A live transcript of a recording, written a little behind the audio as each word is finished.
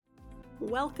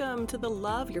Welcome to the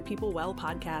Love Your People Well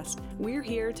podcast. We're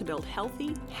here to build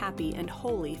healthy, happy, and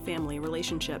holy family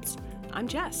relationships. I'm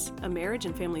Jess, a marriage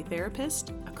and family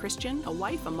therapist, a Christian, a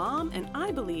wife, a mom, and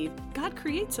I believe God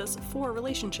creates us for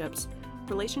relationships.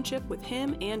 Relationship with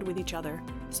Him and with each other.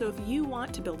 So if you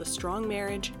want to build a strong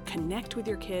marriage, connect with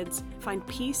your kids, find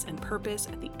peace and purpose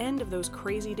at the end of those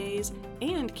crazy days,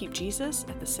 and keep Jesus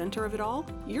at the center of it all,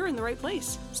 you're in the right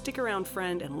place. Stick around,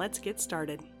 friend, and let's get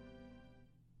started.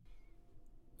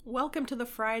 Welcome to the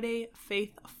Friday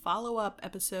Faith Follow-Up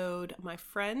episode, my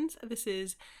friends. This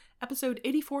is episode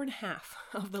 84 and a half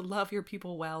of the Love Your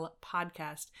People Well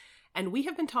podcast. And we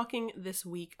have been talking this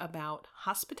week about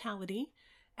hospitality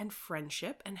and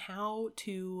friendship and how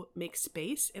to make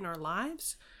space in our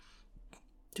lives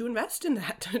to invest in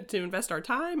that, to invest our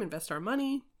time, invest our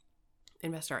money,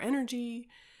 invest our energy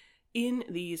in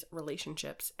these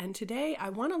relationships. And today I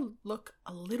want to look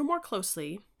a little more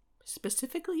closely,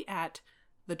 specifically at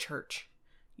the church,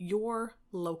 your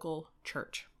local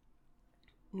church.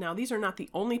 Now, these are not the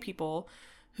only people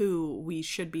who we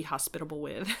should be hospitable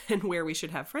with and where we should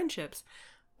have friendships,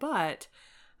 but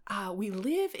we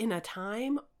live in a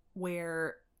time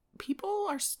where people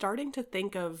are starting to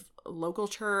think of local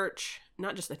church,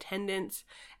 not just attendance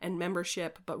and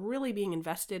membership, but really being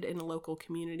invested in a local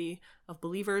community of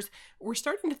believers. We're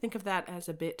starting to think of that as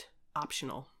a bit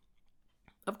optional.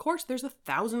 Of course, there's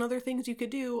 1,000 other things you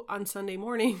could do on Sunday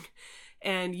morning,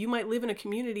 and you might live in a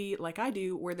community like I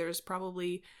do where there's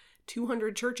probably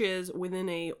 200 churches within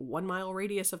a 1-mile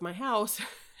radius of my house,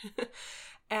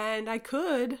 and I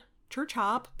could church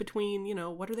hop between,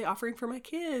 what are they offering for my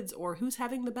kids, or who's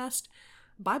having the best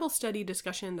Bible study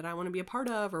discussion that I want to be a part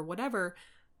of, or whatever,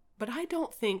 but I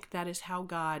don't think that is how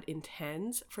God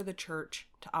intends for the church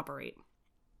to operate.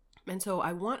 And so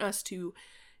I want us to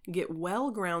get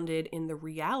well grounded in the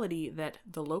reality that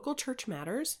the local church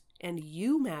matters and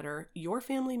you matter, your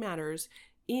family matters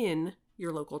in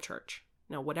your local church.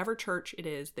 Now, whatever church it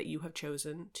is that you have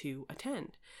chosen to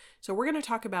attend. So we're going to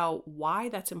talk about why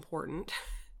that's important.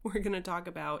 We're going to talk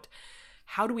about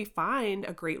how do we find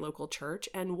a great local church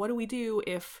and what do we do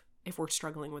if we're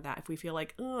struggling with that, if we feel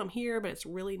like, I'm here, but it's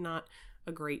really not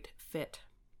a great fit.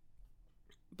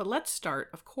 But let's start,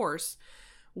 of course,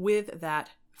 with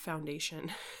that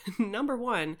foundation. Number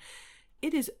one,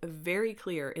 it is very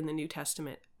clear in the New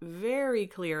Testament,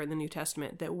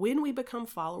 that when we become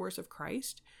followers of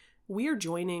Christ, we are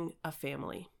joining a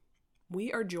family.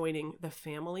 We are joining the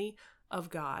family of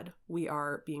God. We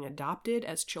are being adopted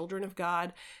as children of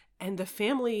God. And the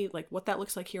family, like what that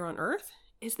looks like here on earth,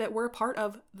 is that we're a part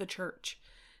of the church.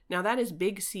 Now that is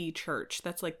big C church.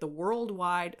 That's like the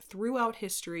worldwide, throughout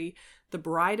history, the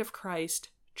bride of Christ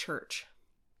church.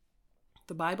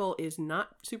 The Bible is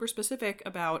not super specific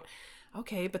about,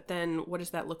 okay, but then what does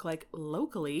that look like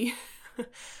locally?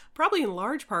 Probably in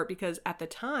large part because at the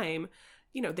time,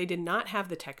 they did not have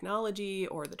the technology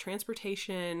or the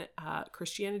transportation.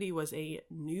 Christianity was a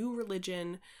new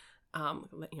religion,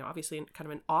 obviously kind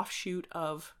of an offshoot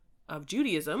of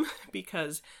Judaism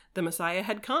because the Messiah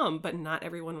had come, but not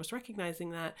everyone was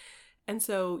recognizing that. And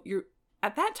so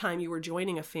at that time, you were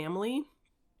joining a family.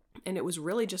 And it was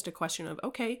really just a question of,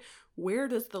 okay, where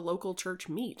does the local church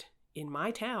meet? In my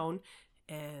town,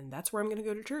 and that's where I'm going to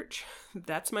go to church.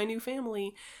 That's my new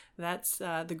family. That's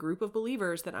the group of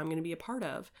believers that I'm going to be a part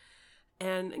of.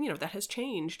 And, that has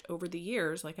changed over the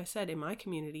years. Like I said, in my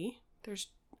community, there's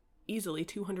easily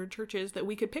 200 churches that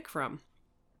we could pick from.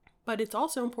 But it's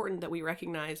also important that we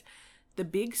recognize the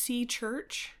big C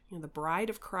church, the bride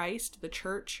of Christ, the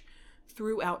church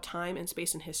throughout time and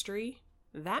space and history,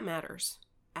 that matters.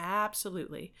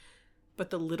 Absolutely. But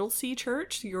the little C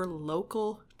church, your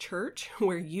local church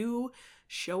where you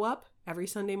show up every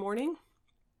Sunday morning,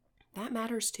 that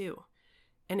matters too.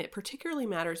 And it particularly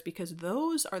matters because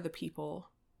those are the people,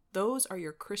 those are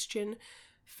your Christian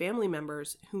family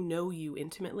members who know you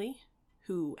intimately,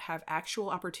 who have actual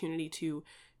opportunity to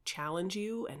challenge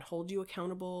you and hold you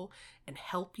accountable and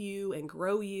help you and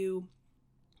grow you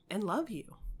and love you.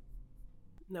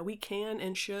 Now, we can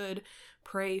and should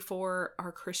pray for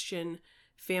our Christian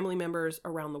family members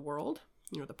around the world,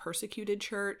 the persecuted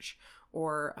church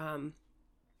or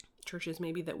churches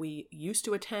maybe that we used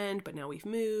to attend, but now we've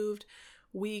moved.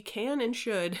 We can and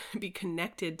should be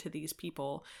connected to these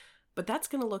people, but that's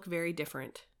going to look very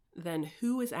different than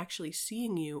who is actually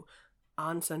seeing you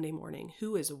on Sunday morning,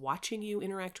 who is watching you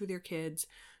interact with your kids,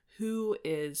 who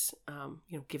is,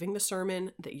 giving the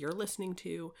sermon that you're listening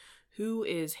to, who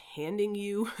is handing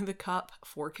you the cup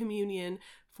for communion,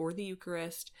 for the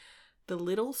Eucharist, the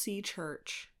little C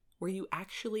church where you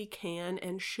actually can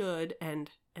and should and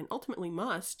ultimately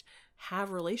must have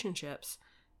relationships.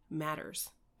 matters,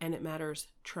 and it matters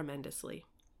tremendously.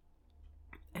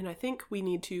 And I think we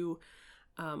need to,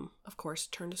 of course,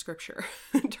 turn to Scripture,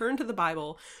 turn to the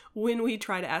Bible when we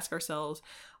try to ask ourselves,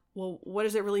 well, what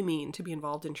does it really mean to be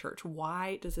involved in church?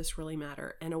 Why does this really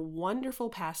matter? And a wonderful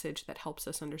passage that helps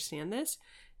us understand this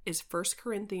is 1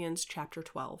 Corinthians chapter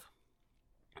 12.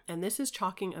 And this is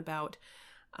talking about,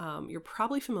 you're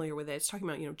probably familiar with it. It's talking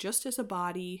about, just as a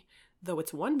body, though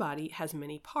it's one body, has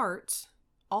many parts,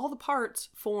 all the parts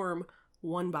form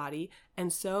one body,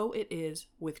 and so it is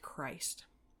with Christ.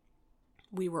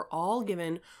 We were all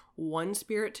given one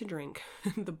Spirit to drink.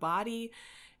 The body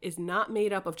is not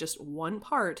made up of just one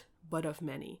part, but of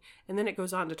many. And then it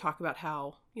goes on to talk about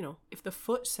how, if the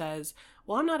foot says,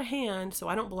 well, I'm not a hand, so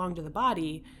I don't belong to the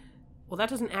body, well, that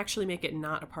doesn't actually make it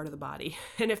not a part of the body.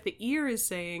 And if the ear is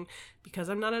saying, because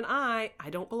I'm not an eye, I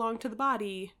don't belong to the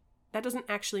body, that doesn't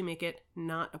actually make it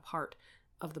not a part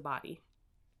of the body.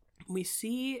 We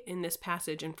see in this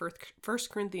passage in 1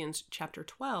 Corinthians chapter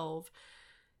 12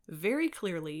 very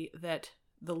clearly that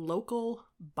the local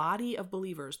body of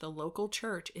believers, the local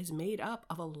church, is made up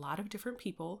of a lot of different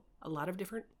people, a lot of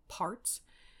different parts.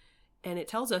 And it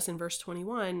tells us in verse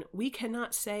 21, we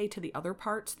cannot say to the other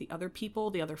parts, the other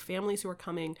people, the other families who are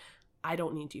coming, I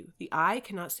don't need you. The eye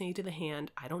cannot say to the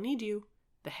hand, I don't need you.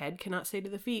 The head cannot say to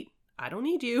the feet, I don't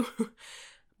need you.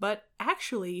 But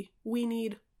actually, we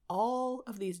need all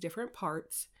of these different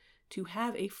parts to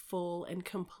have a full and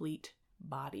complete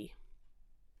body.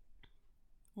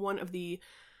 One of the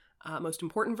most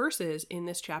important verses in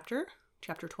this chapter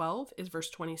 12, is verse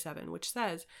 27, which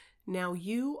says, now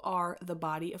you are the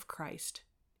body of Christ,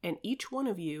 and each one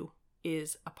of you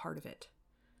is a part of it.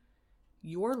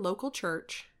 Your local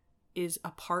church is a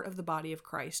part of the body of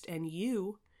Christ, and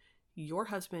you, your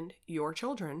husband, your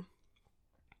children,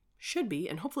 should be,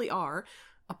 and hopefully are,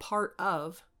 a part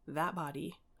of that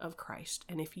body of Christ.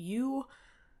 And if you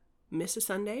miss a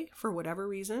Sunday for whatever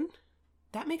reason,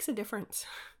 that makes a difference.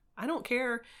 I don't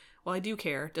care. Well, I do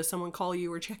care. Does someone call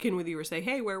you or check in with you or say,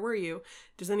 hey, where were you?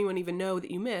 Does anyone even know that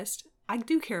you missed? I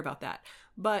do care about that.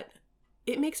 But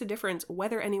it makes a difference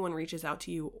whether anyone reaches out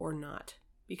to you or not,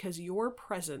 because your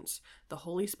presence, the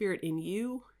Holy Spirit in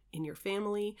you, in your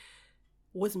family,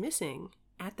 was missing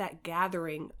at that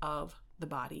gathering of the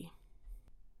body.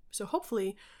 So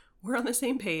hopefully we're on the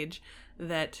same page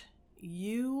that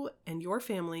you and your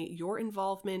family, your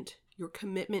involvement, your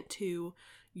commitment to,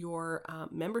 your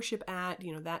membership at,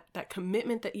 that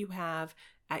commitment that you have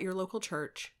at your local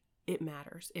church, it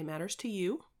matters. It matters to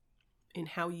you in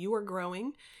how you are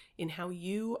growing, in how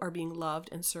you are being loved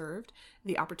and served,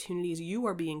 the opportunities you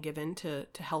are being given to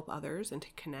help others and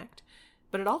to connect.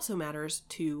 But it also matters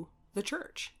to the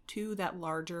church, to that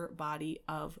larger body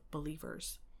of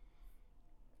believers.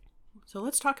 So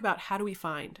let's talk about how do we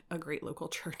find a great local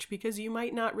church, because you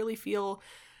might not really feel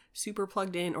super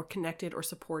plugged in or connected or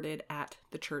supported at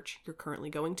the church you're currently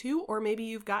going to, or maybe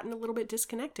you've gotten a little bit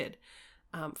disconnected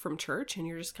from church and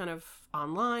you're just kind of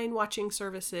online watching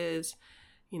services.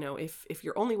 If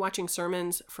you're only watching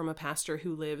sermons from a pastor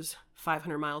who lives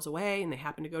 500 miles away and they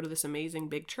happen to go to this amazing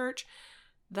big church,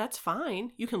 that's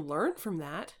fine. You can learn from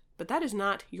that, but that is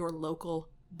not your local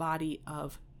body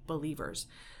of believers.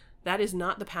 That is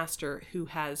not the pastor who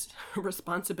has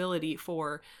responsibility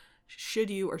for should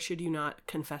you or should you not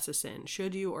confess a sin?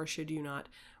 Should you or should you not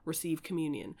receive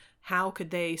communion? How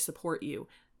could they support you?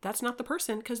 That's not the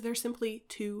person, because they're simply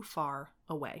too far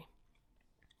away.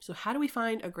 So how do we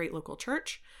find a great local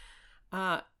church?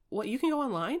 Well, you can go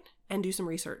online and do some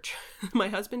research. My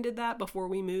husband did that before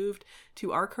we moved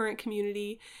to our current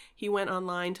community. He went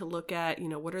online to look at,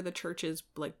 what are the churches,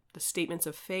 like the statements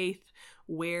of faith?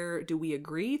 Where do we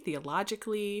agree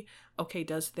theologically? Okay,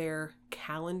 does their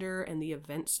calendar and the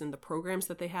events and the programs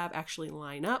that they have actually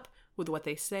line up with what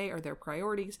they say are their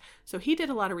priorities? So he did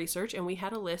a lot of research, and we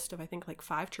had a list of, I think, like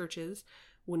 5 churches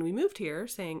when we moved here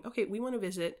saying, okay, we want to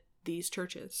visit these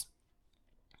churches.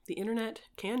 The internet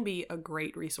can be a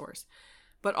great resource,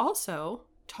 but also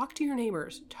talk to your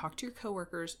neighbors, talk to your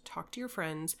coworkers, talk to your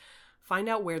friends, find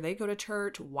out where they go to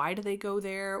church, why do they go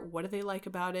there, what do they like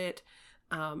about it.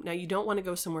 Now, you don't want to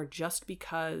go somewhere just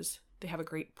because they have a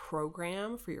great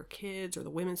program for your kids or the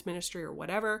women's ministry or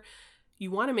whatever.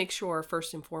 You want to make sure,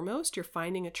 first and foremost, you're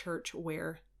finding a church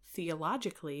where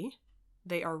theologically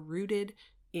they are rooted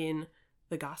in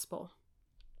the gospel.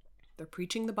 They're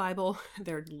preaching the Bible,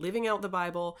 they're living out the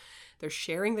Bible, they're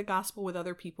sharing the gospel with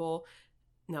other people.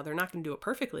 Now, they're not going to do it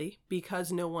perfectly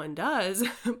because no one does,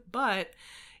 but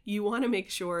you want to make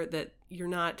sure that you're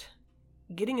not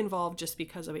getting involved just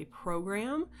because of a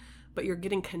program, but you're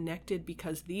getting connected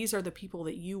because these are the people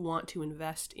that you want to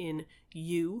invest in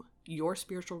you your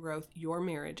spiritual growth, your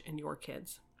marriage, and your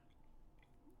kids.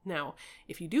 Now,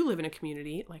 if you do live in a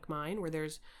community like mine where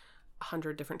there's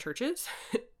 100 different churches,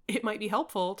 it might be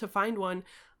helpful to find one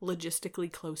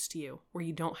logistically close to you where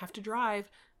you don't have to drive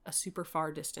a super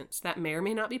far distance. That may or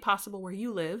may not be possible where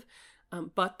you live,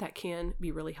 but that can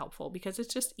be really helpful because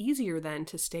it's just easier then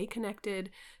to stay connected,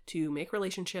 to make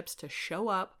relationships, to show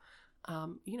up,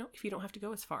 if you don't have to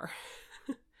go as far.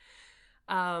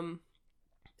 And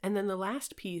then the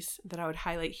last piece that I would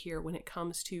highlight here when it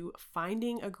comes to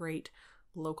finding a great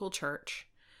local church,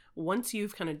 once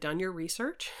you've kind of done your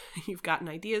research, you've gotten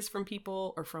ideas from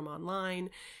people or from online,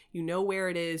 you know where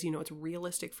it is, it's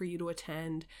realistic for you to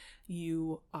attend,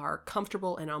 you are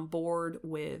comfortable and on board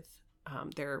with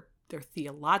their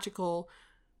theological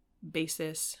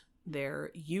basis, their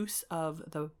use of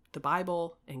the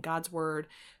Bible and God's word,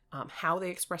 how they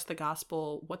express the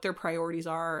gospel, what their priorities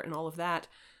are, and all of that.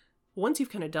 Once you've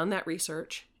kind of done that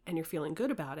research and you're feeling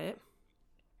good about it,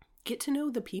 get to know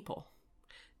the people.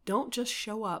 Don't just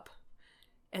show up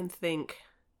and think,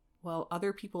 well,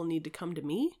 other people need to come to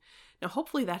me. Now,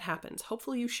 hopefully that happens.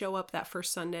 Hopefully you show up that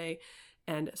first Sunday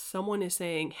and someone is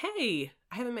saying, hey,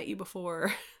 I haven't met you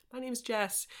before. My name's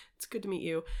Jess. It's good to meet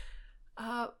you.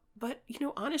 But,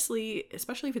 honestly,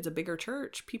 especially if it's a bigger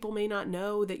church, people may not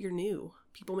know that you're new.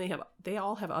 They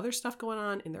all have other stuff going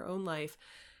on in their own life.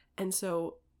 And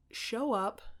so show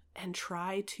up and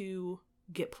try to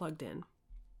get plugged in.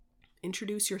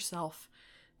 Introduce yourself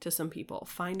to some people.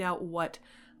 Find out what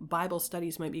Bible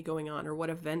studies might be going on or what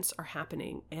events are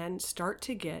happening and start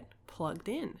to get plugged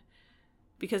in.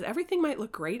 Because everything might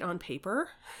look great on paper.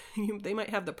 They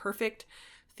might have the perfect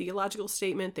theological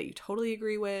statement that you totally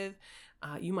agree with.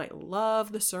 You might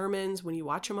love the sermons when you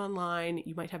watch them online.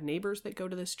 You might have neighbors that go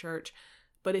to this church.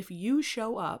 But if you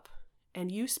show up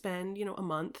and you spend, a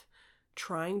month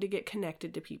trying to get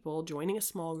connected to people, joining a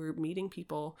small group, meeting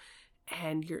people,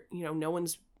 and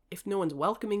if no one's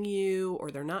welcoming you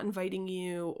or they're not inviting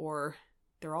you or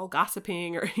they're all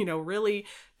gossiping or, really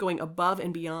going above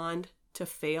and beyond to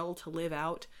fail to live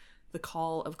out the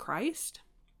call of Christ,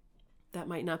 that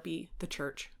might not be the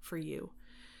church for you.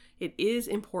 It is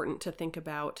important to think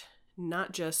about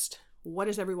not just what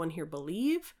does everyone here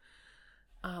believe,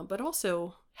 but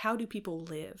also how do people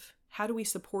live? How do we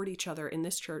support each other in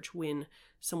this church when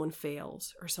someone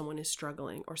fails or someone is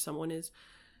struggling or someone is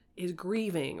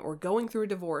grieving or going through a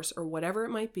divorce or whatever it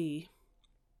might be?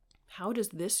 How does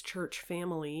this church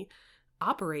family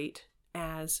operate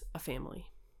as a family?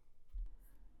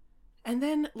 And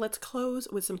then let's close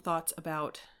with some thoughts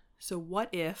about, so what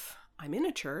if I'm in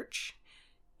a church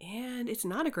and it's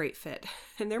not a great fit?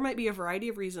 And there might be a variety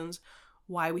of reasons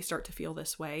why we start to feel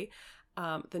this way.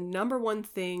 The number one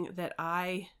thing that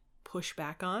I push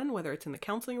back on, whether it's in the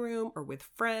counseling room or with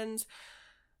friends,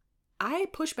 I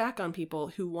push back on people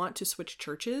who want to switch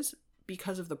churches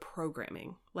because of the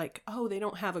programming. Like, oh, they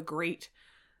don't have a great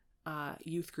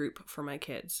youth group for my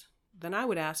kids. Then I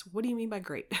would ask, what do you mean by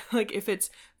great? Like, if it's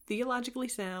theologically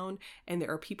sound and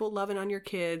there are people loving on your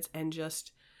kids and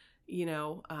just,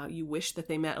 you wish that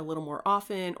they met a little more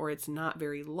often, or it's not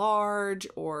very large,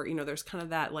 or, there's kind of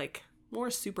that like more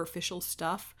superficial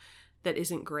stuff that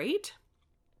isn't great,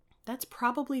 that's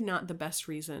probably not the best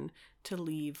reason to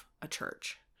leave a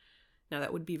church. Now,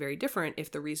 that would be very different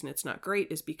if the reason it's not great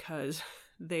is because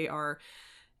they are,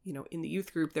 in the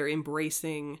youth group, they're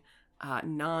embracing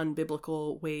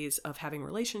non-biblical ways of having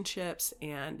relationships,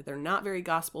 and they're not very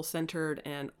gospel-centered,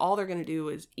 and all they're going to do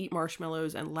is eat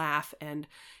marshmallows and laugh, and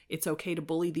it's okay to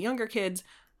bully the younger kids.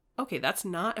 Okay, that's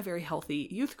not a very healthy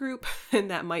youth group, and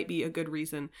that might be a good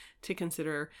reason to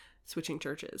consider switching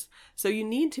churches. So you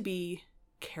need to be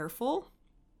careful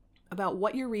about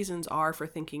what your reasons are for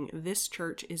thinking this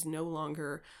church is no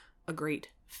longer a great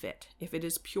fit. If it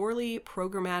is purely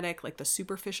programmatic, like the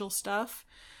superficial stuff,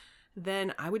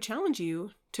 then I would challenge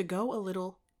you to go a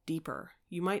little deeper.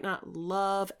 You might not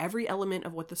love every element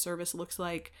of what the service looks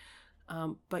like,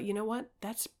 but you know what?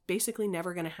 That's basically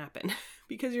never going to happen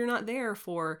because you're not there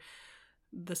for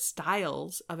the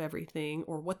styles of everything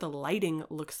or what the lighting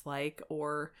looks like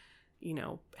or,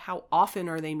 how often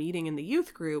are they meeting in the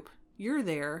youth group. You're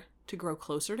there to grow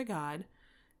closer to God,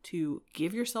 to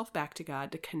give yourself back to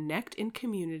God, to connect in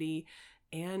community,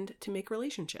 and to make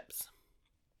relationships.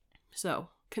 So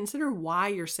consider why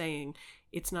you're saying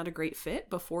it's not a great fit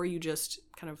before you just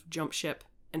kind of jump ship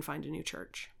and find a new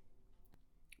church.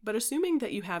 But assuming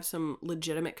that you have some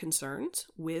legitimate concerns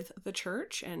with the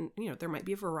church, and there might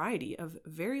be a variety of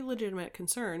very legitimate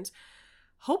concerns,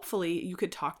 hopefully you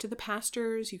could talk to the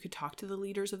pastors, you could talk to the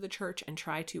leaders of the church and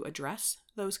try to address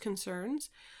those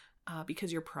concerns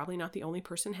because you're probably not the only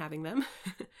person having them.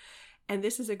 And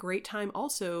this is a great time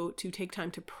also to take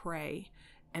time to pray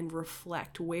and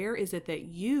reflect. Where is it that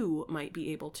you might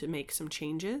be able to make some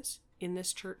changes in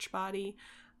this church body?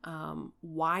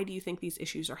 Why do you think these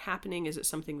issues are happening? Is it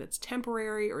something that's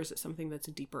temporary, or is it something that's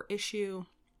a deeper issue?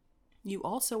 You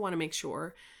also want to make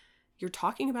sure you're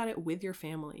talking about it with your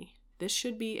family. This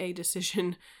should be a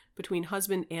decision between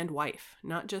husband and wife,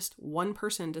 not just one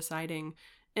person deciding,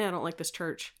 I don't like this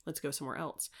church, let's go somewhere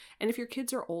else. And if your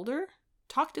kids are older,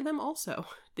 talk to them also.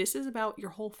 This is about your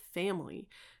whole family,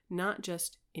 not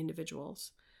just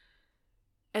individuals.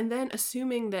 And then,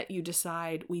 assuming that you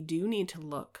decide we do need to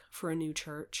look for a new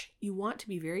church, you want to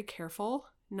be very careful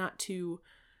not to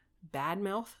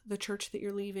badmouth the church that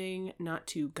you're leaving, not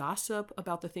to gossip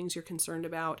about the things you're concerned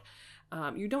about.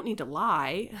 You don't need to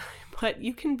lie, but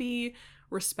you can be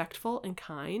respectful and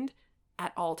kind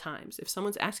at all times. If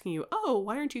someone's asking you, oh,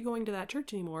 why aren't you going to that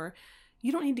church anymore?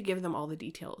 You don't need to give them all the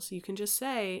details. You can just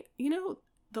say,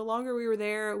 the longer we were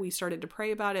there, we started to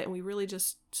pray about it, and we really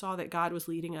just saw that God was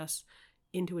leading us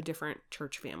into a different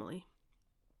church family.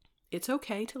 It's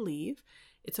okay to leave.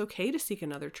 It's okay to seek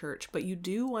another church, but you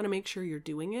do want to make sure you're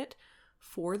doing it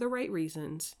for the right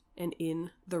reasons and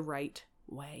in the right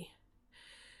way.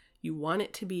 You want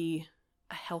it to be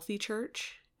a healthy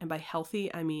church, and by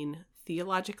healthy, I mean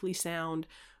theologically sound,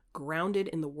 grounded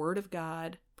in the Word of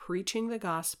God, preaching the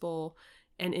gospel,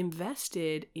 and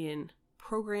invested in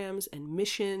programs and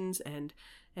missions and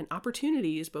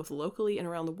opportunities, both locally and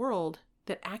around the world,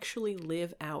 that actually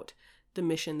live out the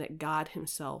mission that God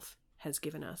Himself has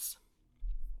given us.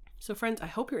 So friends, I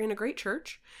hope you're in a great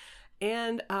church.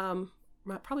 And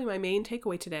probably my main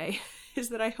takeaway today is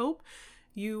that I hope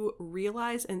you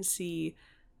realize and see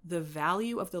the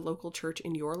value of the local church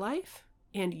in your life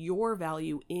and your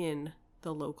value in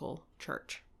the local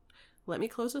church. Let me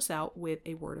close this out with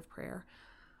a word of prayer.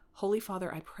 Holy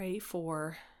Father, I pray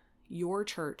for your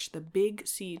church, the Big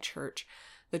C church,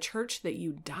 the church that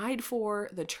you died for,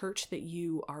 the church that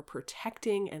you are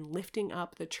protecting and lifting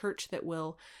up, the church that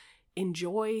will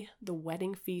enjoy the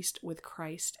wedding feast with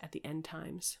Christ at the end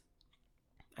times.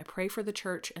 I pray for the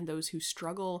church and those who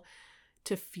struggle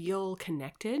to feel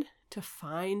connected, to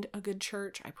find a good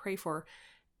church. I pray for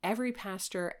every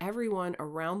pastor, everyone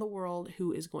around the world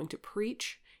who is going to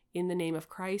preach in the name of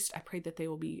Christ. I pray that they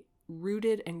will be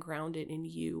rooted and grounded in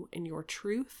you, in your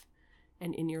truth,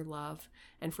 and in your love.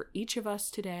 And for each of us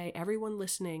today, everyone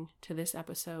listening to this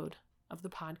episode of the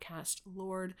podcast,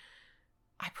 Lord,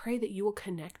 I pray that you will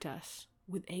connect us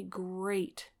with a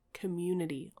great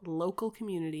community, local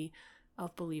community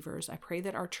of believers. I pray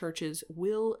that our churches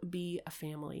will be a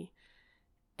family.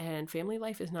 And family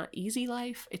life is not easy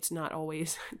life. It's not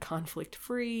always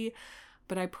conflict-free.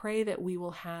 But I pray that we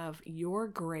will have your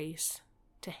grace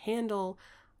to handle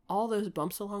all those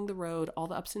bumps along the road, all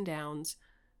the ups and downs,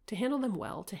 to handle them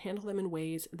well, to handle them in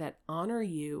ways that honor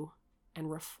you and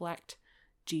reflect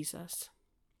Jesus.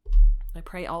 I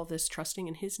pray all this trusting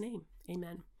in His name.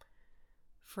 Amen.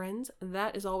 Friends,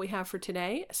 that is all we have for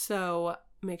today. So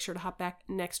make sure to hop back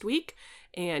next week.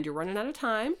 And you're running out of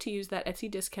time to use that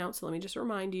Etsy discount. So let me just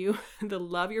remind you, the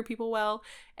Love Your People Well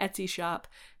Etsy shop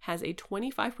has a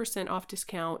 25% off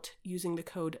discount using the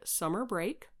code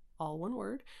SUMMERBREAK, all one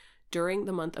word, during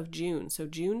the month of June. So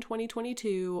June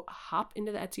 2022, hop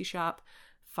into the Etsy shop,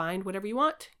 find whatever you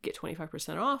want, get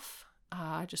 25% off.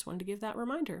 I just wanted to give that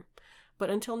reminder. But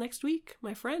until next week,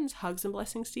 my friends, hugs and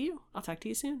blessings to you. I'll talk to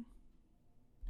you soon.